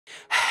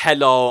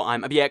Hello,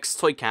 I'm ABX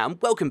Toycat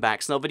and welcome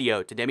back to another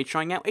video. Today I'm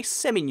trying out a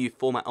semi-new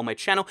format on my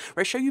channel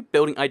where I show you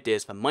building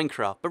ideas for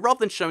Minecraft. But rather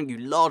than showing you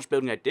large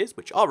building ideas,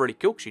 which are really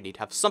cool because you need to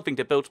have something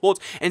to build towards,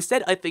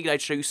 instead I figured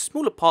I'd show you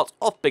smaller parts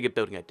of bigger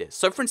building ideas.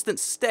 So for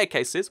instance,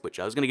 staircases, which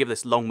I was going to give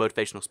this long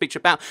motivational speech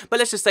about, but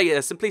let's just say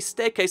simply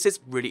staircases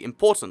really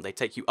important. They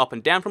take you up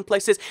and down from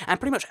places, and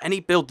pretty much any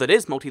build that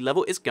is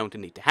multi-level is going to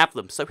need to have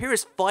them. So here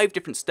is 5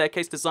 different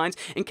staircase designs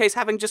in case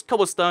having just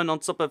cobblestone on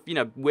top of,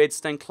 weird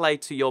stained clay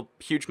to your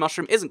huge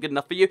mushroom isn't good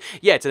enough for you.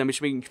 Yeah, today I'm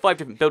showing you 5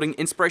 different building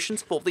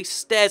inspirations for the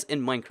stairs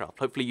in Minecraft.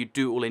 Hopefully you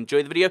do all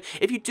enjoy the video.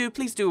 If you do,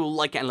 please do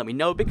like it and let me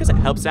know because it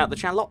helps out the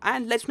channel a lot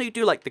and lets me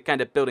do like the kind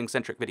of building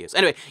centric videos.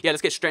 Anyway, yeah,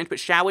 let's get straight into it,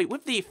 shall we?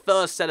 With the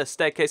first set of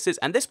staircases,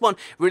 and this one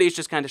really is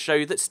just kind of show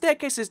you that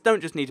staircases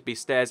don't just need to be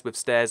stairs with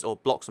stairs or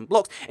blocks and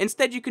blocks.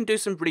 Instead, you can do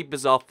some really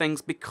bizarre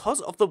things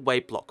because of the way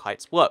block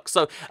heights work.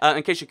 So,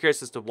 in case you're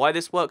curious as to why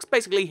this works,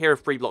 basically here are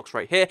 3 blocks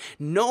right here.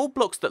 No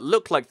blocks that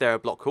look like they're a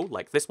block haul,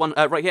 like this one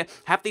right here,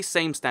 have the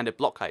same standard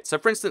block height. So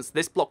for instance,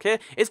 this block here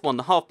is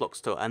 1.5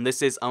 blocks tall, and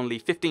this is only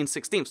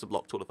 15/16 of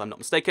block tall, if I'm not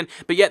mistaken,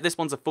 but yet this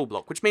one's a full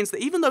block, which means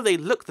that even though they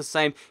look the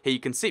same, here you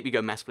can see we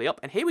go massively up,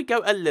 and here we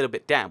go a little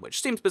bit down,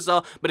 which seems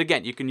bizarre, but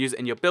again, you can use it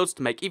in your builds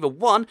to make either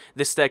one,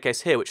 this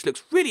staircase here, which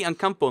looks really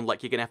uncomfortable and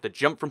like you're going to have to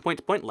jump from point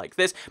to point like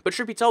this, but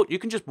truth be told, you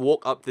can just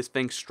walk up this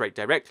thing straight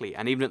directly,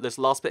 and even at this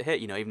last bit here,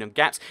 even in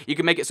gaps, you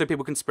can make it so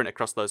people can sprint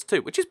across those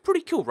too, which is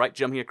pretty cool, right?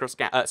 Jumping across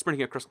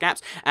sprinting across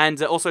gaps,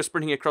 and also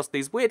sprinting across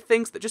these weird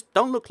things that just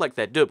don't look like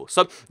they're doable.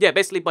 So yeah,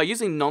 basically by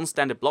using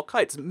non-standard block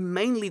heights,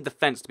 mainly the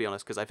fence to be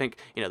honest, because I think,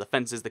 the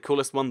fence is the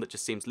coolest one that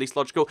just seems least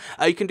logical,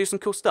 you can do some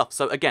cool stuff.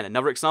 So again,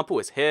 another example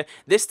is here.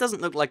 This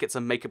doesn't look like it's a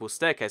makeable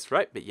staircase,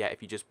 right? But yeah,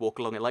 if you just walk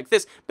along it like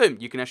this, boom,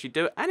 you can actually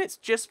do it, and it's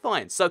just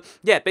fine. So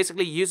yeah,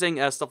 basically using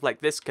stuff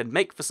like this can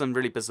make for some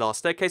really bizarre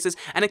staircases,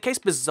 and in case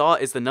bizarre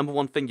is the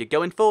 #1 thing you're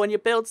going for in your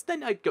builds,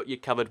 then I got you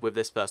covered with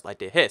this first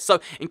idea here. So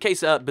in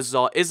case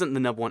bizarre isn't the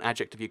 #1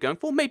 adjective you're going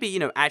for,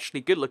 maybe,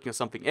 actually good looking or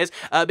something is,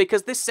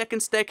 because this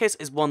second staircase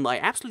is one that I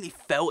absolutely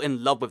fell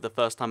in love with the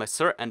first time I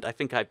saw it, and I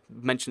think I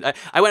mentioned,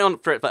 I went on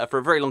for it for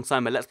a very long time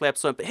in my Let's Play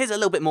episode, but here's a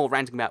little bit more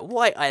ranting about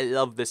why I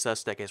love this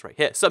staircase right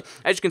here. So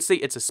as you can see,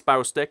 it's a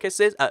spiral staircase.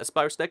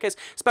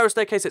 Spiral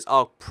staircases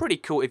are pretty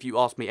cool if you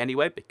ask me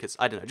anyway, because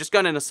I don't know, just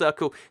going in a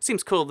circle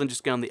seems cooler than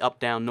just going the up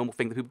down normal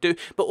thing that people do.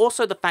 But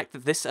also the fact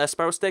that this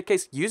spiral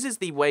staircase uses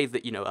the way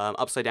that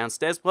upside down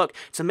stairs work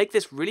to make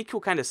this really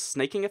cool kind of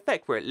snaking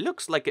effect where it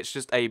looks like it's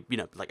just a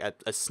like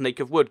a snake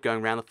of wood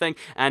going around the thing.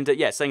 And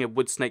yeah, saying a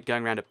wood snake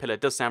going around a pillar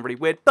does sound really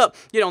weird, but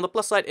on the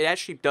plus side, it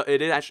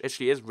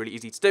actually is really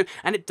easy to do,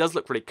 and it does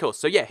look really cool.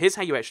 So yeah, here's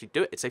how you actually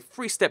do it. It's a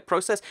 3-step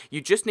process.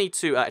 You just need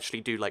to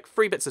actually do like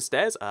 3 bits of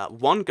stairs,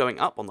 1 going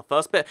up on the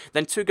first bit,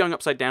 then 2 going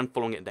upside down,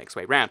 following it the next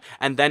way round.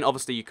 And then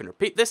obviously you can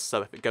repeat this,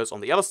 so if it goes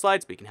on the other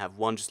sides, we can have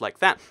 1 just like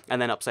that,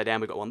 and then upside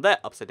down we got 1 there,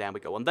 upside down we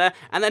got 1 there,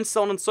 and then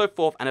so on and so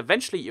forth, and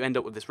eventually you end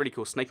up with this really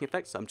cool snaking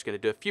effect. So I'm just going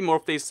to do a few more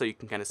of these so you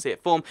can kind of see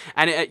it form,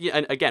 and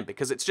again,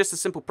 because it's just a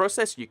simple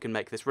process, you can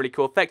make this really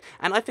cool effect,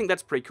 and I think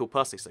that's pretty cool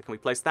personally. So can we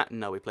place that?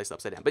 No, we place it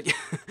upside down, but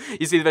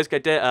you see the basic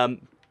idea.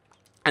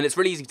 And it's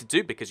really easy to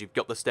do because you've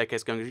got the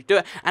staircase going as you do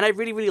it, and I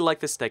really, really like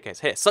this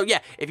staircase here. So yeah,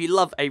 if you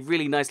love a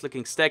really nice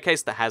looking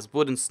staircase that has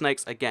wooden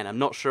snakes, again, I'm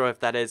not sure if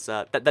that is,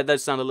 that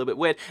does sound a little bit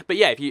weird, but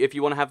yeah, if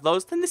you want to have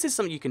those, then this is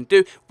something you can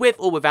do with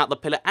or without the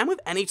pillar, and with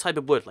any type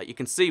of wood. Like you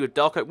can see with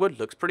dark oak wood,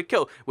 looks pretty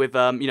cool. With,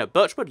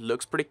 birch wood,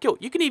 looks pretty cool.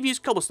 You can even use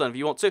cobblestone if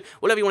you want to.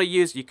 Whatever you want to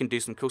use, you can do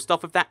some cool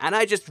stuff with that, and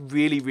I just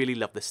really, really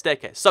love this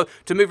staircase. So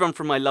to move on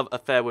from my love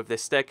affair with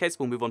this staircase,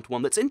 we'll move on to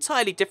one that's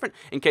entirely different.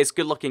 In case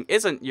good looking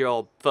isn't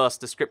your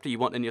first descriptor you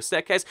want in your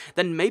staircase,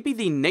 then maybe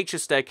the nature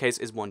staircase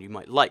is one you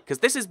might like, because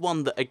this is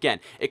one that, again,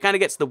 it kind of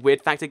gets the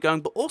weird factor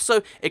going, but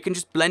also it can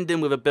just blend in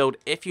with a build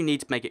if you need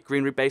to make it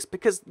greenery based,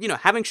 because,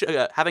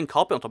 having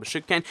carpet on top of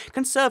sugarcane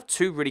can serve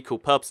 2 really cool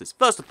purposes.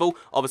 First of all,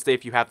 obviously,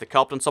 if you have the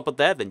carpet on top of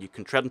there, then you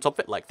can tread on top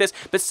of it like this,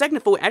 but second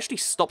of all, it actually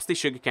stops the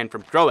sugarcane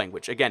from growing,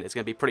 which, again, is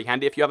going to be pretty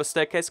handy if you have a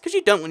staircase, because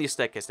you don't want your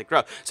staircase to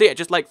grow. So yeah,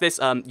 just like this,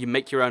 you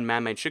make your own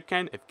man-made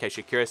sugarcane, in case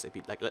you're curious. If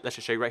you like, let's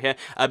just show you right here.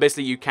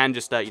 Basically, you can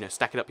just,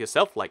 stack it up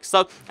yourself, like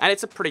so, and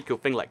it's a pretty cool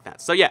thing like that.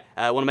 So yeah,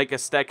 want to make a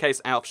staircase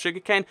out of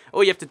sugarcane,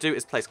 all you have to do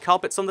is place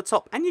carpets on the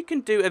top, and you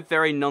can do a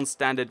very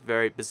non-standard,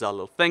 very bizarre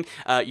little thing.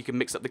 You can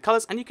mix up the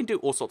colors, and you can do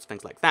all sorts of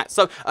things like that.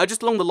 So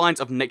just along the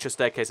lines of nature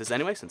staircases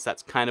anyway, since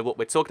that's kind of what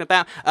we're talking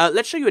about,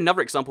 let's show you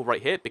another example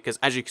right here, because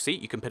as you can see,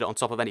 you can put it on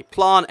top of any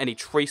plant, any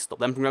tree, stop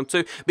them from growing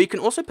too, but you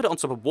can also put it on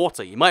top of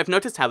water. You might have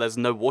noticed how there's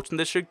no water in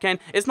this sugarcane.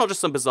 It's not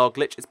just some bizarre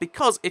glitch, it's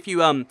because if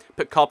you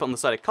put carpet on the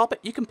side of carpet,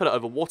 you can put it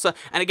over water,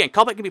 and again,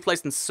 carpet can be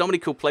placed in so many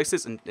cool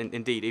places, and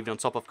indeed, even on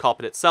top of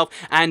carpet itself,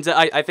 and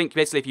I think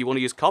basically if you want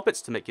to use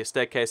carpets to make your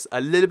staircase a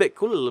little bit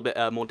cooler, a little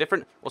bit more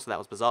different, also that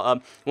was bizarre,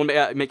 want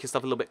to make your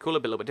stuff a little bit cooler,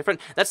 a little bit different,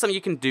 that's something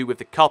you can do with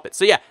the carpet.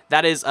 So yeah,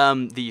 that is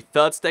the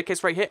 3rd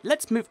staircase right here.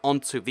 Let's move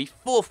on to the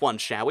 4th one,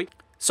 shall we?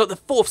 So the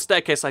fourth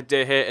staircase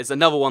idea here is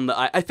another one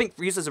that I think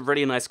uses a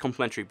really nice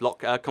complementary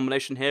block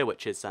combination here,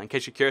 which is, in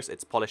case you're curious,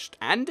 it's polished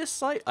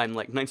andesite, I'm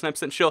like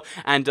 99% sure,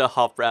 and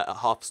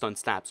half stone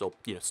slabs, or,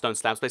 you know, stone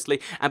slabs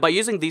basically. And by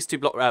using these two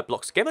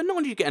blocks together, not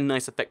only do you get a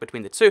nice effect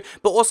between the two,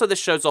 but also this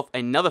shows off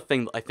another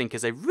thing that I think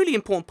is a really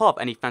important part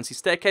of any fancy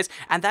staircase,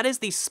 and that is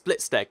the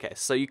split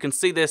staircase. So you can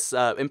see this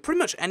in pretty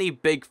much any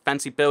big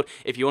fancy build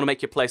if you want to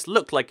make your place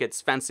look like it's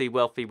fancy,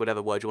 wealthy,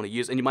 whatever word you want to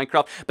use in your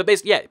Minecraft. But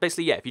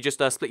basically, yeah, if you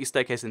just split your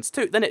staircase into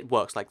two, then it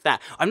works like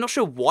that. I'm not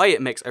sure why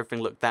it makes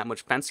everything look that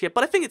much fancier,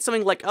 but I think it's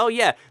something like, oh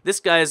yeah, this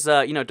guy's,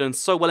 you know, doing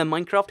so well in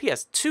Minecraft, he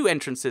has two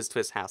entrances to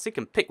his house, he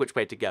can pick which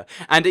way to go.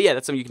 And yeah,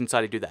 that's something you can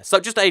entirely do there. So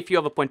just a few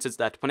other pointers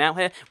there to point out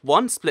here.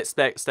 One, split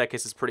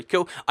staircase is pretty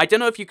cool. I don't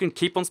know if you can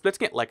keep on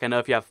splitting it, like I know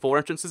if you have 4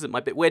 entrances, it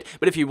might be weird,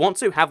 but if you want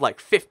to have like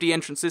 50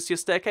 entrances to your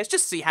staircase,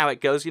 just see how it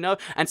goes, you know?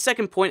 And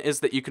second point is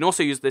that you can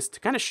also use this to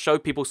kind of show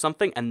people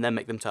something and then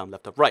make them turn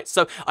left or right.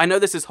 So I know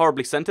this is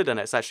horribly centered and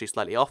it's actually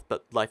slightly off,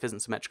 but life isn't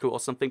symmetrical or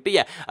something. But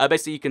yeah,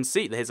 basically you can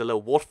see here's a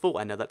little waterfall.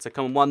 I know that's a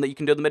common one that you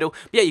can do in the middle.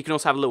 But yeah, you can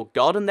also have a little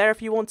garden there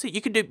if you want to.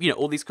 You can do, you know,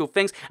 all these cool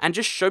things and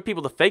just show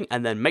people the thing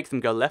and then make them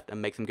go left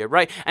and make them go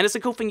right. And it's a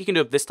cool thing you can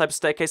do with this type of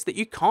staircase that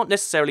you can't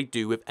necessarily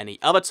do with any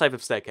other type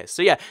of staircase.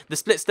 So yeah, the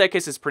split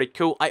staircase is pretty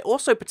cool. I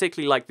also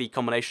particularly like the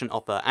combination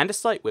of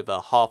andesite with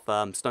half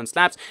stone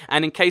slabs.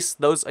 And in case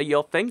those are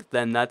your thing,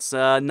 then that's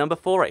number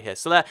 4 right here.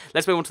 So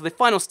let's move on to the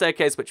final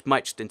staircase, which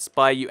might just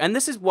inspire you. And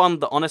this is one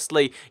that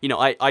honestly, you know,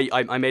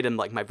 I made in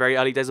like my very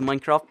early days of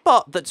Minecraft,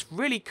 but that's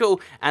really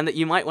cool and that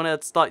you might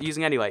want to start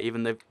using anyway,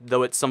 even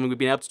though it's something we've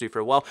been able to do for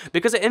a while,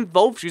 because it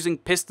involves using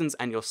pistons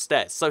and your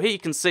stairs. So here you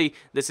can see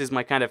this is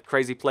my kind of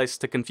crazy place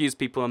to confuse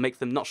people and make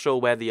them not sure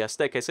where the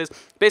staircase is.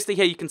 Basically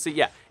here you can see,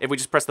 yeah, if we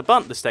just press the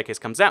button, the staircase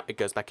comes out, it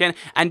goes back in,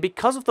 and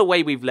because of the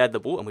way we've layered the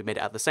wall and we made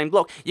it out of the same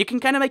block, you can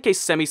kind of make a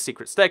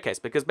semi-secret staircase,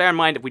 because bear in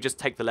mind, if we just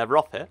take the lever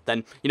off here,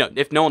 then, you know,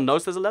 if no one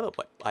knows there's a lever,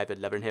 well, I have a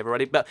lever in here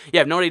already, but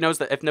yeah, if nobody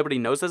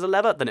knows there's a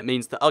lever, then it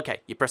means that,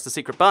 okay, you press the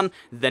secret button,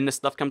 then the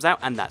stuff comes out,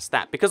 and that's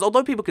that. Because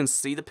although people can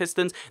see the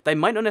pistons, they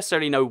might not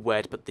necessarily know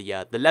where to put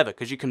the lever,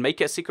 because you can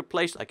make it a secret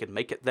place. I could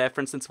make it there,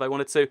 for instance, if I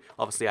wanted to.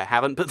 Obviously, I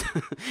haven't, but,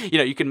 you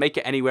know, you can make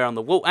it anywhere on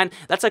the wall, and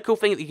that's a cool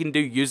thing that you can do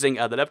using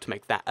the lever to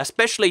make that,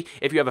 especially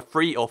if you have a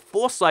 3- or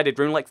 4-sided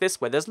room like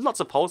this, where there's lots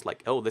of holes,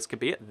 like, oh, this could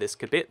be it, this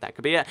could be it, that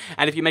could be it,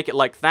 and if you make it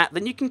like that,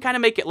 then you can kind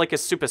of make it like a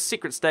super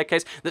secret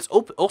staircase that's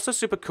also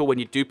super cool when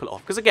you do pull it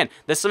off, because again,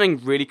 there's something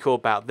really cool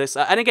about this,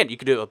 and again, you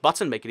could do it with a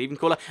button, make it even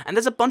cooler, and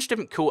there's a bunch of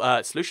different cool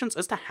solutions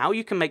as to how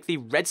you can make the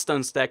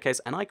redstone staircase,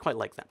 and I quite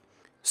like that.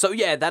 So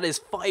yeah, that is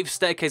 5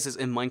 staircases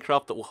in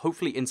Minecraft that will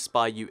hopefully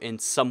inspire you in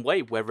some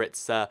way, whether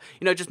it's,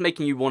 you know, just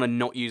making you want to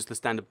not use the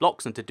standard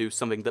blocks and to do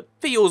something that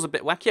feels a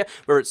bit wackier,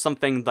 where it's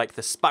something like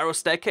the spiral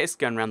staircase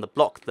going around the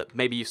block that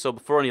maybe you saw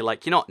before and you're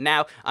like, you know what,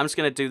 now I'm just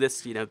going to do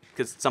this, you know,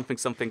 because something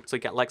so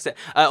Cat likes it.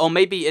 Or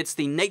maybe it's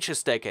the nature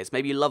staircase.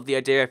 Maybe you love the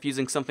idea of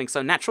using something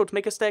so natural to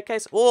make a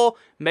staircase, or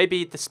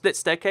maybe the split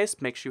staircase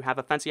makes you have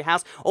a fancier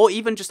house, or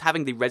even just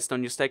having the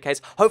redstone in your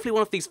staircase. Hopefully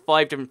one of these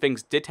 5 different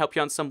things did help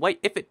you out in some way.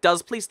 If it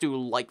does, please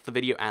do like the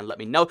video and let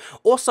me know.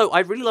 Also,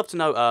 I'd really love to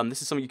know,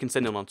 this is something you can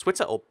send in on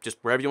Twitter or just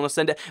wherever you want to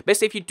send it.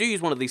 Basically, if you do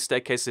use one of these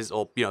staircases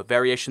or, you know,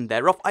 variation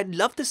thereof, I'd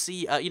love to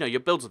see, you know,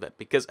 your builds of it,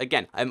 because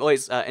again, I'm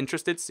always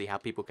interested to see how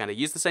people kind of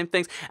use the same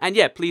things. And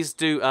yeah, please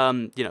do,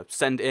 you know,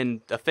 send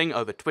in a thing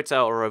over Twitter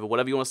or over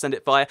whatever you want to send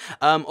it via,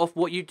 of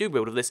what you do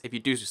build of this if you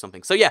do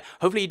something. So yeah,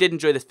 hopefully you did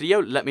enjoy this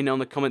video. Let me know in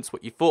the comments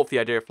what you thought of the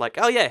idea of like,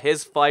 oh yeah,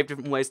 here's 5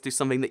 different ways to do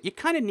something that you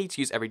kind of need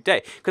to use every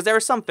day. Because there are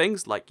some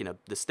things like, you know,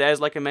 the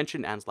stairs, like I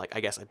mentioned, and like, I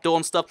guess, a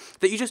door and stuff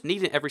that you just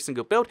need in every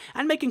single build,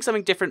 and making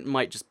something different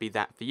might just be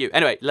that for you.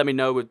 Anyway, let me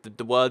know with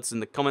the words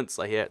in the comments.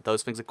 I hear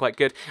those things are quite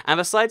good. And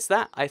besides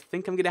that, I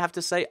think I'm going to have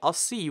to say I'll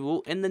see you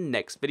all in the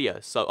next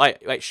video. So,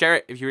 wait, share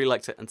it if you really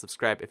liked it, and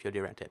subscribe if you're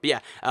new around here. But yeah,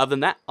 other than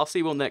that, I'll see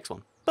you all in the next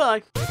one.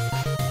 Bye!